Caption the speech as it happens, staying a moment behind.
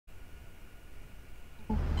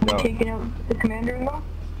No. You taking out the commander in law?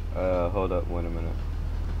 Hold up, wait a minute.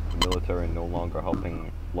 The military no longer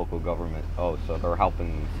helping local government. Oh, so they're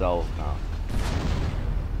helping themselves now.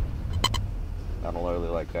 I don't really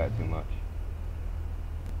like that too much.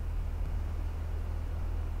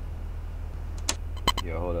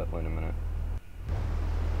 Yo, hold up, wait a minute.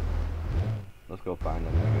 Let's go find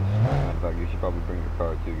them niggas. Matter of fact, you should probably bring your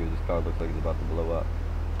car too, because this car looks like it's about to blow up.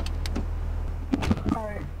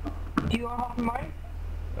 Alright. Do you want to hop in mine?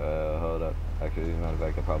 Hold up. Actually, as a matter of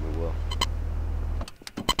fact, I probably will.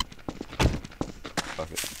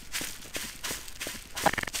 Fuck it.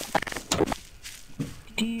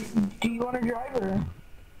 Do you want to drive or?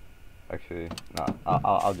 Actually, nah,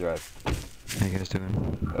 I'll drive. How you guys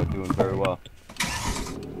doing? I'm doing very well.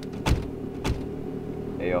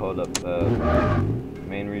 Hey, yo, hold up.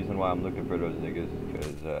 Main reason why I'm looking for those niggas is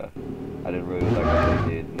because, I didn't really like what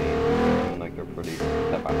they did. They seem like they're pretty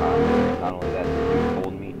step behind. Not only that, the dude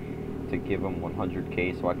told me to give him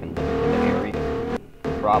 100K so I can live in the area.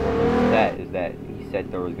 The problem with that is that he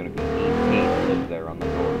said there was going to be 8K to live there on the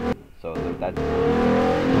door. So that's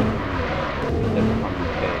bullshit. He said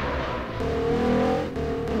 100K.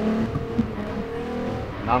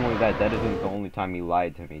 Not only that, that isn't the only time he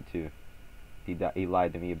lied to me too. He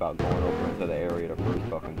lied to me about going over into the area the first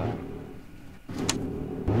fucking time.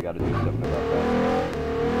 We gotta do something about that.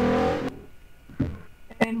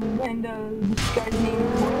 And this guy's name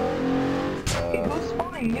is what? It was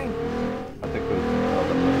spawning nukes. I think it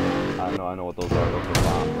was, I know what those are. Those are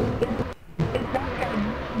bombs. Is that guy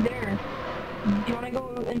there? Do you want to go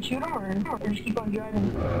and shoot him or just keep on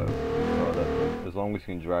driving? Well, as long as we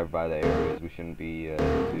can drive by the areas, we shouldn't be too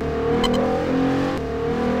just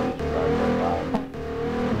drive right by.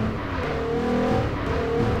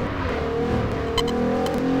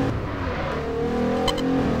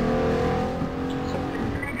 So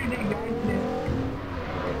we're gonna do that guy today.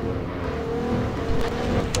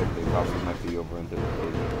 Looks like they probably might be over into the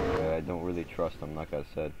city. I don't really trust them, like I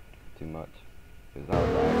said, too much. Because I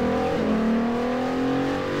was actually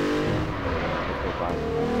let's go find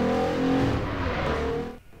them now.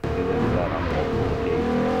 Because it's that on multiple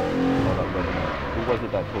occasions. Hold up, wait a minute. Who was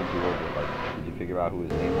it that told you over? Like, did you figure out who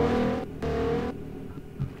his name was?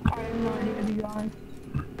 I have no idea, to be honest.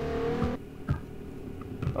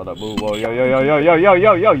 Hold up, move. Whoa,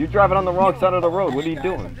 yo, you're driving on the wrong side of the road. What are you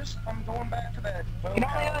doing? I'm going back to that. Get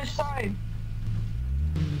on the other side.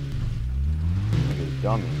 You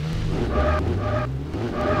dummy.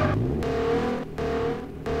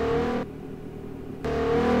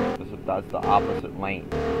 That's the opposite lane.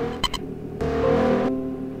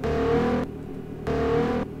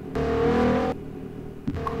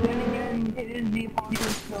 Then again, it is the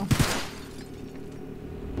apocalypse, so.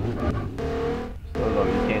 Still though,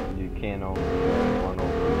 you can't only run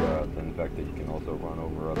over the infected. You can also run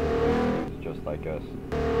over other dudes just like us.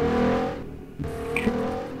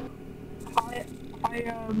 I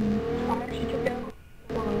actually took out,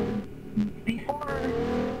 before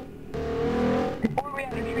we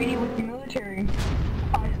had a treaty with the military,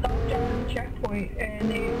 I stopped down at the checkpoint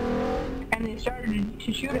and they started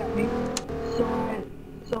to shoot at me. So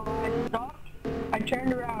I stopped, I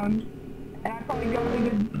turned around, and I probably got a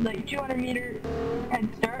good, like, 200-meter head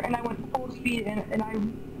start, and I went full speed, and I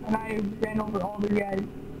ran over all the guys.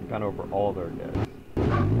 You ran over all their guys.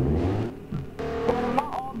 Well,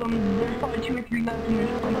 not all of them. There's probably 2 or 3 left, and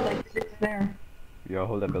there's only like 6 there. Yo,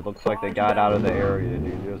 hold up. It looks like they got out of the area,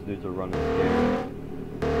 dude. Those dudes are running scared.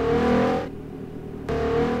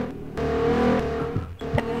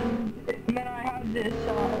 And then I had this,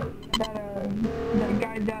 that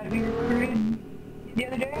guy that we recruited the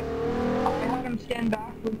other day. I had him stand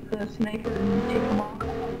back with the sniper and take them off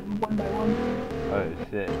one by one. Oh,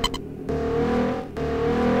 shit.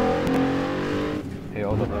 Hey,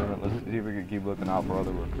 hold up, let's see if we can keep looking out for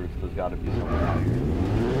other recruits. There's gotta be someone out here.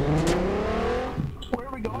 Where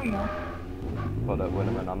are we going now? Hold up, wait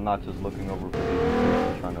a minute. I'm not just looking over for these recruits.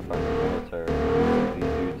 I'm trying to find the military.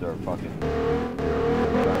 These dudes are fucking...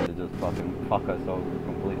 They're trying to just fucking fuck us over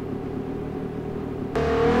completely.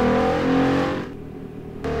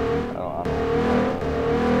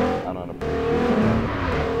 I don't appreciate that.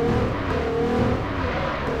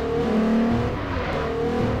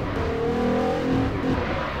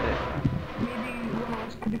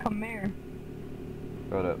 Become mayor.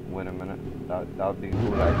 Hold up, wait a minute. That would be a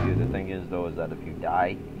cool idea. The thing is, though, is that if you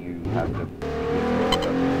die, you have to get voted up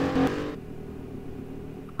again.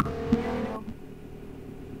 Yeah, I know.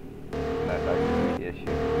 That could be the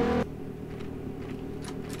issue.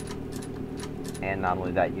 And not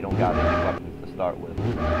only that, you don't got any weapons to start with.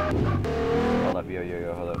 Hold up,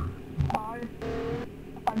 yo, hold up.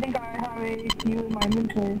 I think I have you in my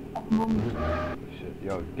inventory at the moment. Shit,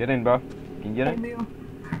 yo, get in, bro. Can you get Hey, in? Leo.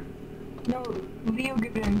 No, Leo,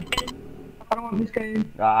 get in. I don't want this guy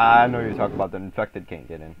in. I know you're talking about the infected can't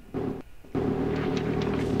get in.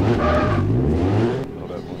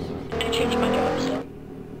 Hold up 1 minute. I changed my job, so.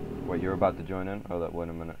 Wait, you're about to join in? Hold up, wait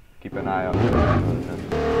a minute. Keep an eye out for the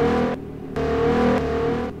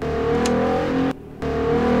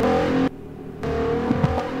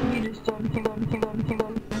You just can't go.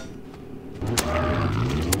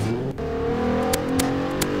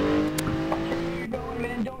 Where you going,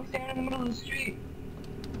 man? Don't stand in the middle of the street.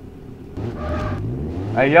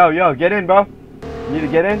 Hey, yo, get in, bro. You need to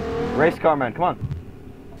get in? Race car, man, come on.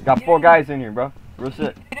 Got 4 guys in here, bro. Real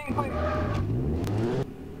shit. Get in quick.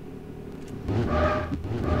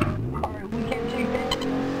 Alright, we can't take that.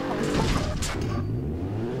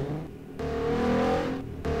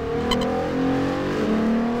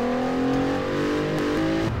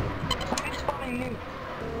 Somebody's spawning new.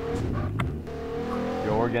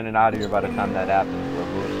 Yo, we're getting out of here by the time that happens, bro.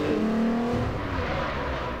 Bullshit.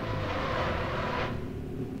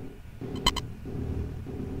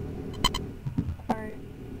 Alright.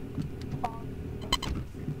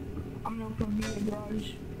 I'm gonna open the garage.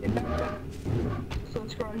 Get back up. So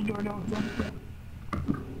this garage door don't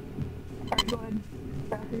Alright, go ahead.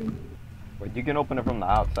 Bathroom. Wait, you can open it from the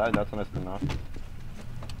outside? That's nice to know.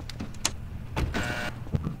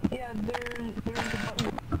 Yeah, there's a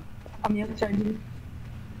button on the other side, dude.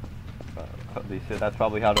 They said that's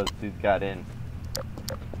probably how those dudes got in.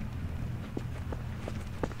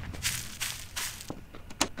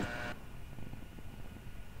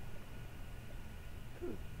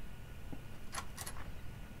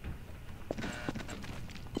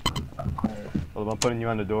 Well, I'm putting you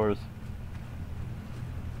on the doors.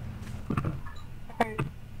 Alright.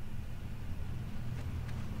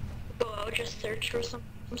 Go out, just search for some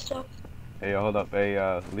stuff. Hey, hold up. Hey,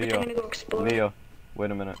 I'm Leo. gonna go explore. Leo,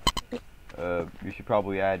 wait a minute. You should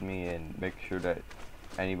probably add me and make sure that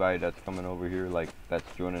anybody that's coming over here, like, that's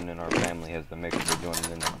joining in our family has to make sure they're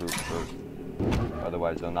joining in the group first.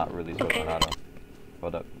 Otherwise, they'll not really Sortanato.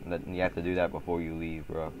 Hold up. You have to do that before you leave,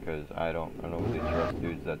 bro, because I don't really trust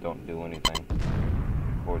dudes that don't do anything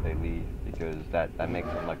before they leave, because that makes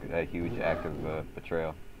them like a huge act of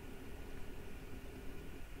betrayal.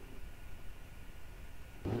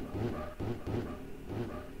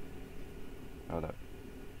 Hold up.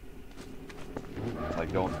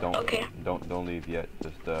 Like don't leave yet.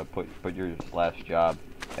 Just put your / job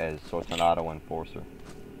as Sortanato Enforcer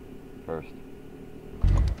first.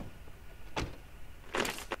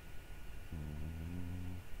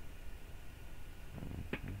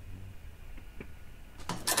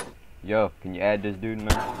 Yo, can you add this dude,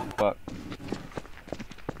 man? Fuck.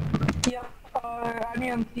 Yeah, add me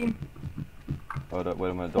on Steam. Hold up, wait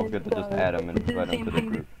a minute. Don't forget to just add him and invite him to the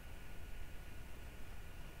group.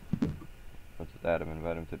 Let's just add him,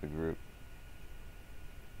 invite him to the group.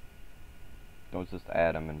 Don't just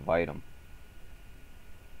add him, invite him.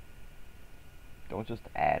 Don't just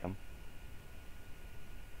add him.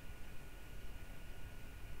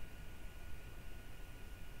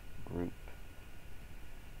 Group.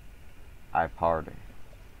 I party.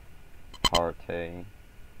 Party.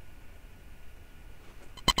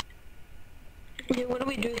 Yeah, what do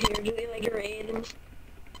we do here? Do we like raid and stuff?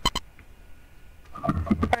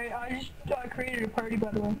 Alright, I just created a party,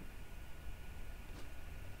 by the way.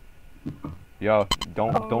 Yo,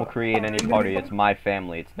 don't create any party. It's my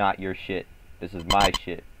family. It's not your shit. This is my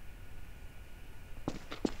shit.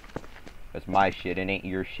 It's my shit. It ain't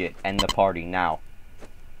your shit. End the party now.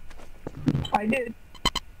 I did.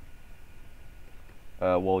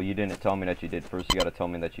 Well, you didn't tell me that you did. First, you gotta tell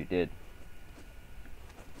me that you did.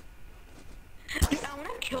 Dude, I wanna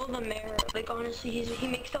kill the mayor. Like, honestly, he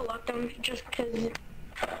makes the lockdown just cause.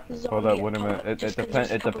 Hold up, wait a minute. It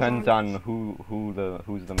depends on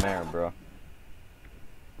who's the mayor, bro.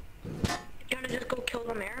 You wanna just go kill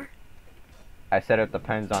the mayor? I said it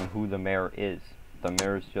depends on who the mayor is. If the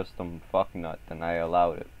mayor's just some fucknut, then I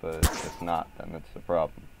allowed it. But if it's not, then that's the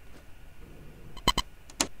problem.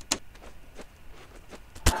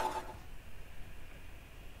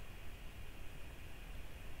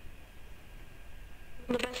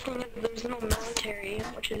 The best thing is there's no military,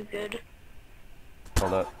 which is good.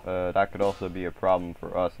 Hold up, that could also be a problem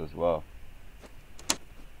for us as well.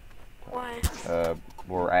 Why?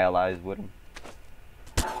 We're allies with them.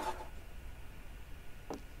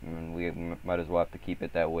 And we might as well have to keep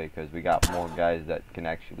it that way, because we got more guys that can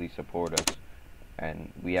actually support us.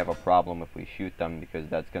 And we have a problem if we shoot them, because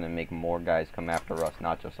that's gonna make more guys come after us,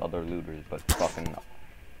 not just other looters, but fucking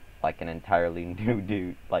like an entirely new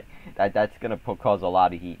dude. Like that's gonna cause a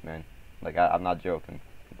lot of heat, man. Like, I'm not joking.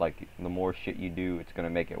 Like, the more shit you do, it's gonna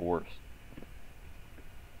make it worse.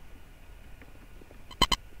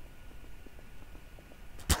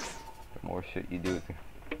 The more shit you do, it's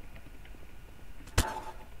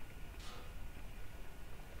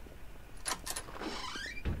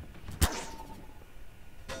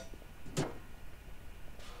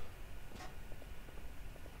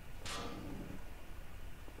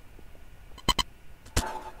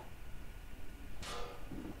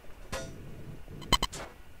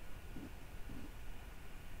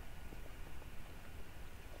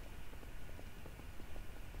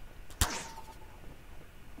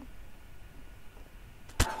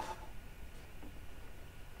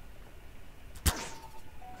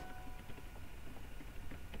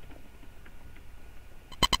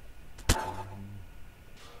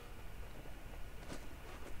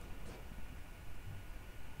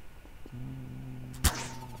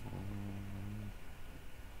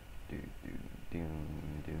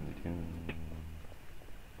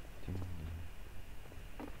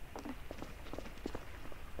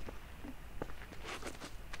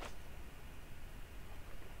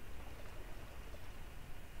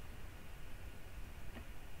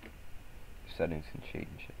settings can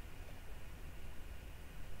change it.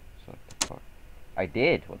 So what the fuck? I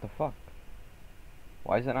did. What the fuck?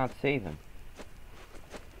 Why is it not saving?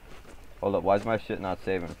 Hold up. Why is my shit not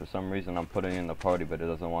saving? For some reason, I'm putting in the party, but it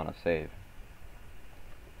doesn't want to save.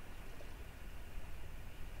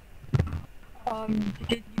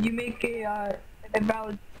 Did you make a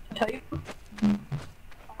valid type?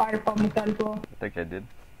 I had a problem with that as well. I think I did.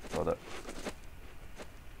 Hold up.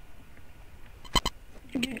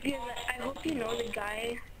 Dude, yeah, I hope you know the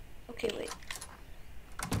guy. Okay, wait.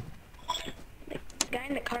 The guy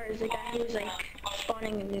in the car is the guy who's like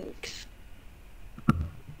spawning the nukes.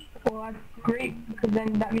 Well, that's great, because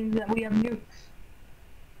then that means that we have nukes.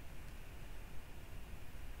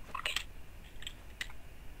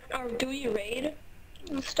 Or do we raid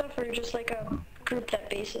and stuff, or just like a group that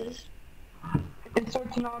bases? And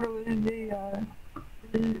Sortanato is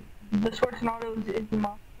the Sortanato is the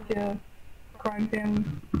mafia crime family.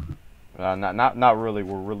 Not really.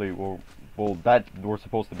 We're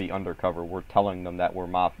supposed to be undercover. We're telling them that we're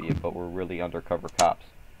mafia, but we're really undercover cops.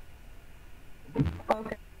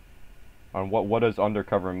 Okay. And what does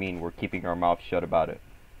undercover mean? We're keeping our mouth shut about it.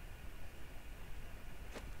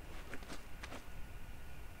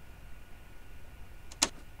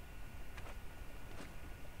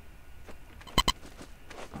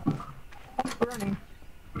 Running.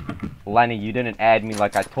 Lenny, you didn't add me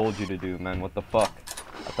like I told you to do, man. What the fuck?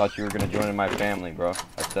 I thought you were gonna join in my family, bro.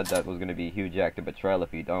 I said that was gonna be a huge act of betrayal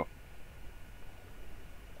if you don't.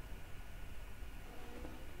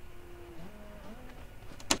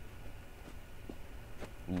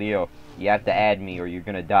 Leo, you have to add me or you're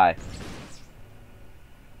gonna die.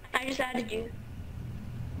 I just added you.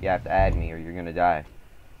 You have to add me or you're gonna die.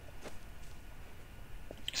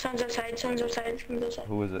 Someone's outside, someone's outside, someone's outside.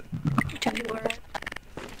 Who is it? 2 people are.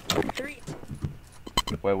 3.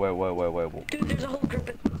 Wait. Dude, there's a whole group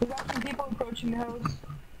of... We got some people approaching the house.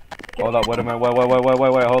 Hold up, wait a minute, wait,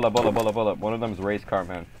 hold up. One of them's race car,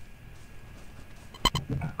 man.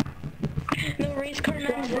 No, race car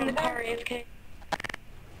man's in the car, AFK.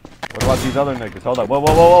 What about these other niggas? Hold up, whoa,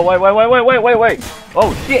 wait.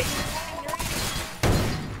 Oh, shit!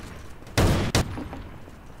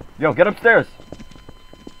 Yo, get upstairs!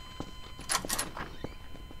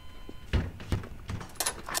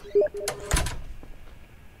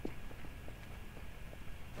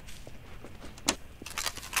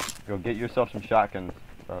 Go get yourself some shotguns,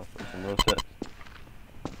 bro. Some real shit.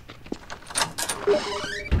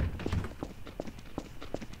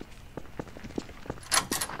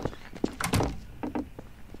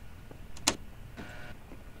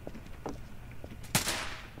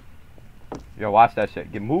 Yo, watch that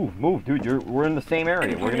shit. Move, dude. We're in the same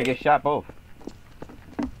area. We're gonna get shot both.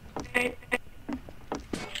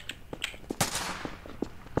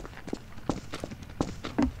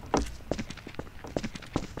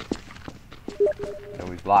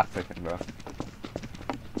 Lock picking, bro.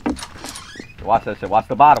 Watch that shit. Watch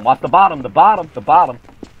the bottom. Watch the bottom. The bottom.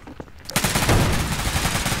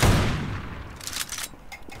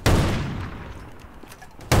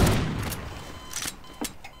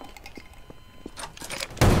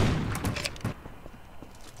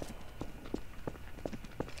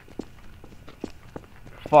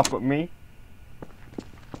 Fuck with me.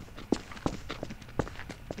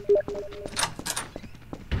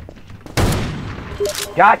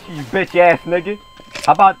 Got you, bitch ass nigga.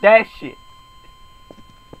 How about that shit?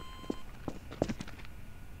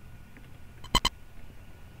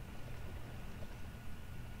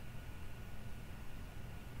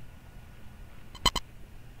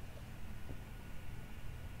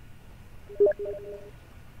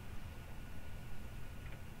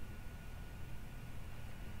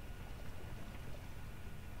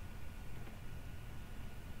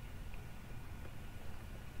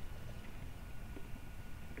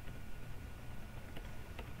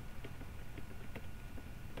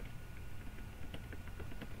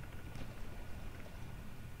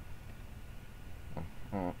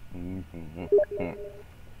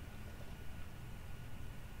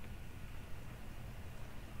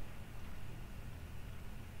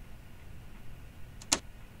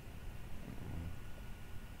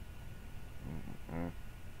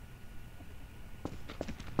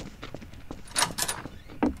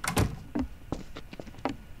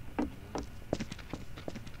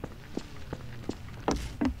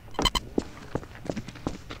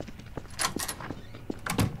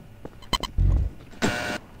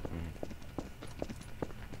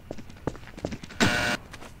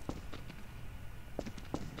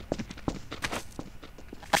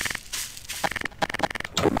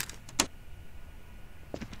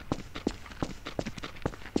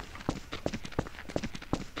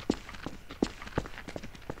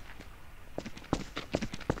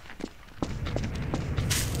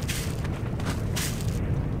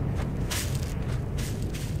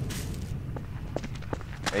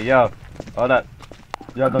 Hey, yo, hold up.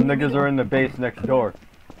 Yo, them niggas are in the base next door.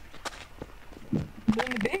 They're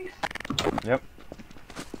in the base? Yep.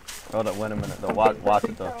 Hold up, wait a minute. Though. Watch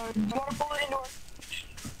it, though. Do you want to pull it indoor?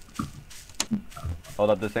 Hold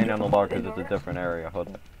up, this ain't on the log because it's a different area. Hold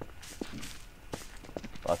up.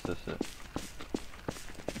 Watch this shit.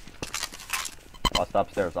 Watch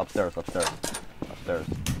upstairs. Upstairs. This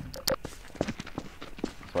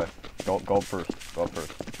way. Go first. Go up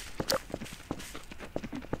first.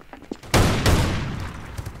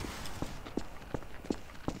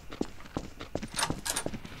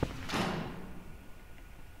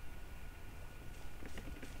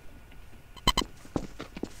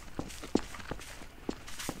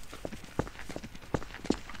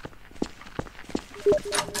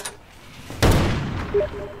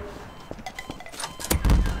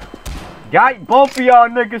 Got both of y'all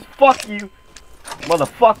niggas, fuck you,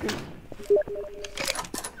 motherfuckers.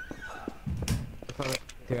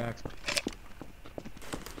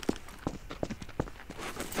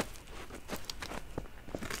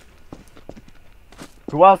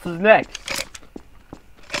 Who else is next?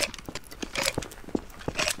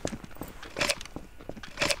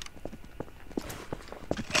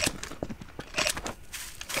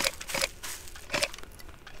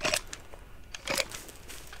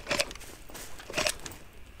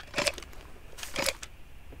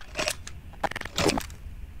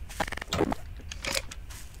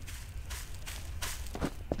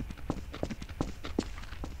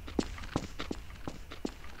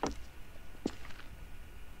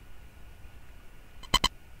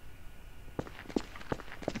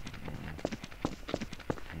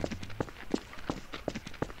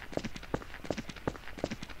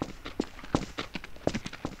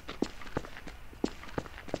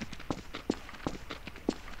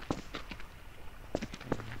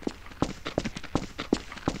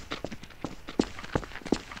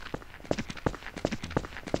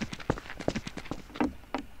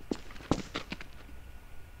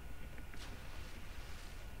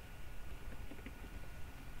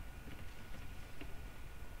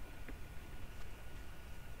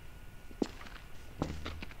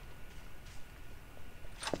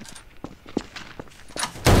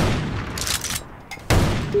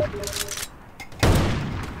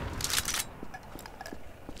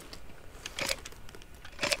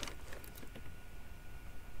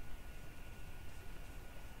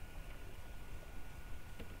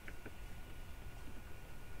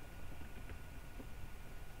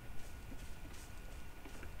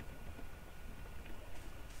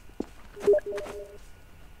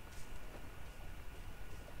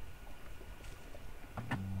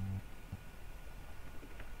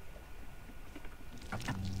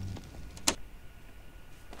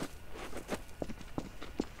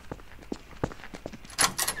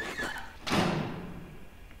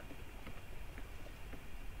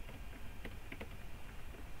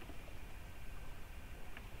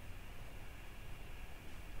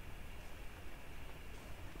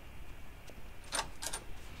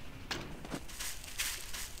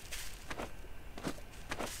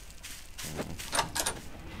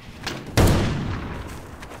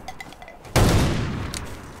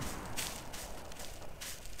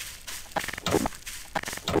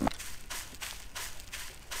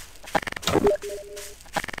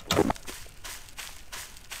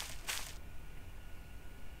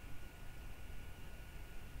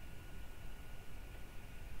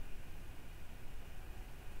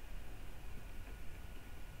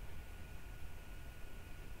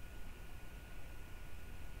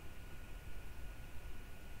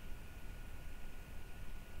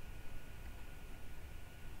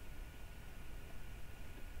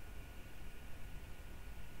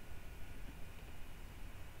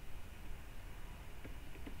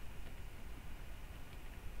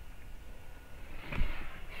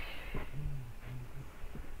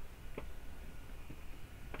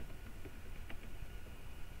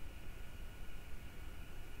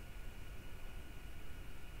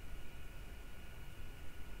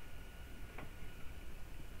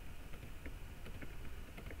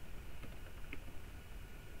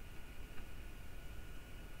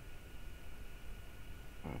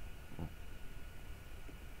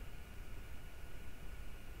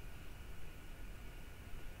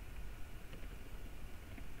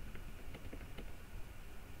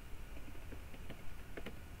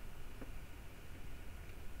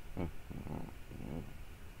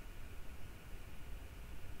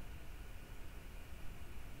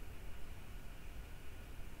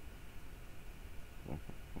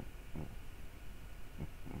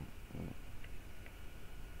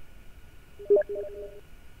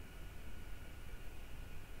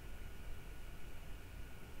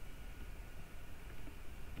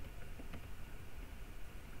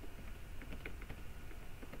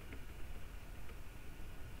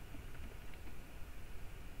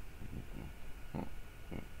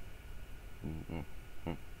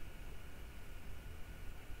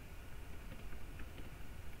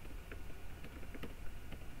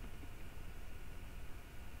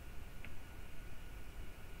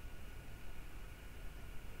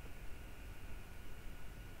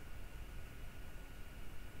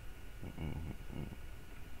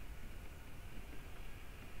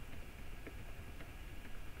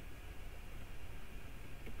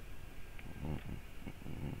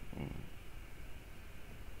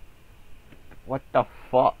 What the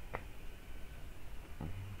fuck?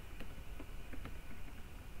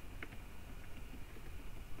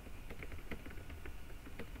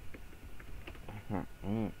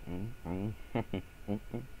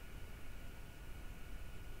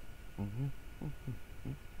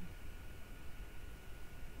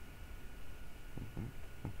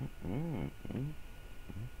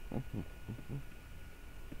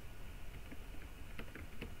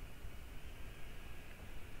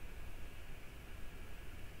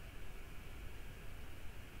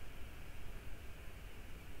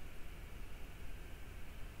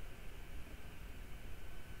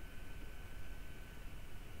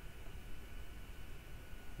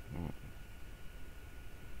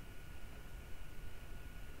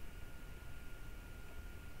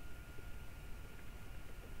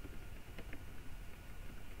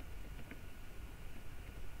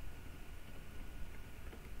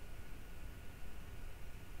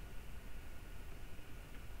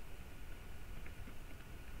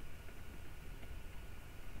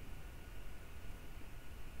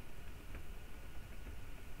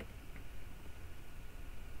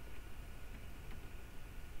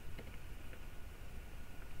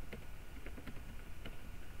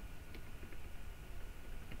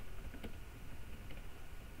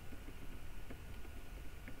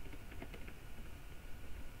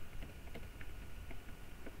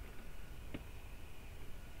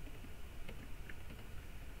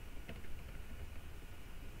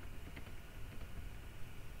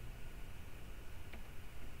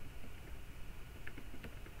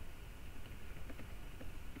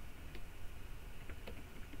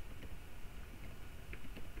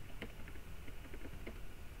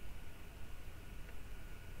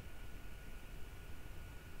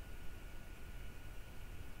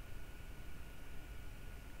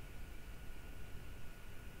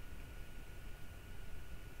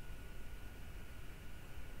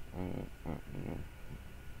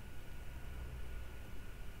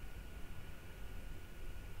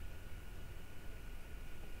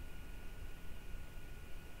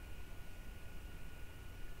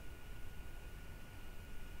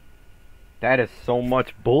 That is so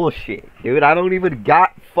much bullshit, dude. I don't even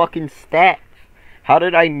got fucking stats. How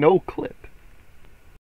did I no clip?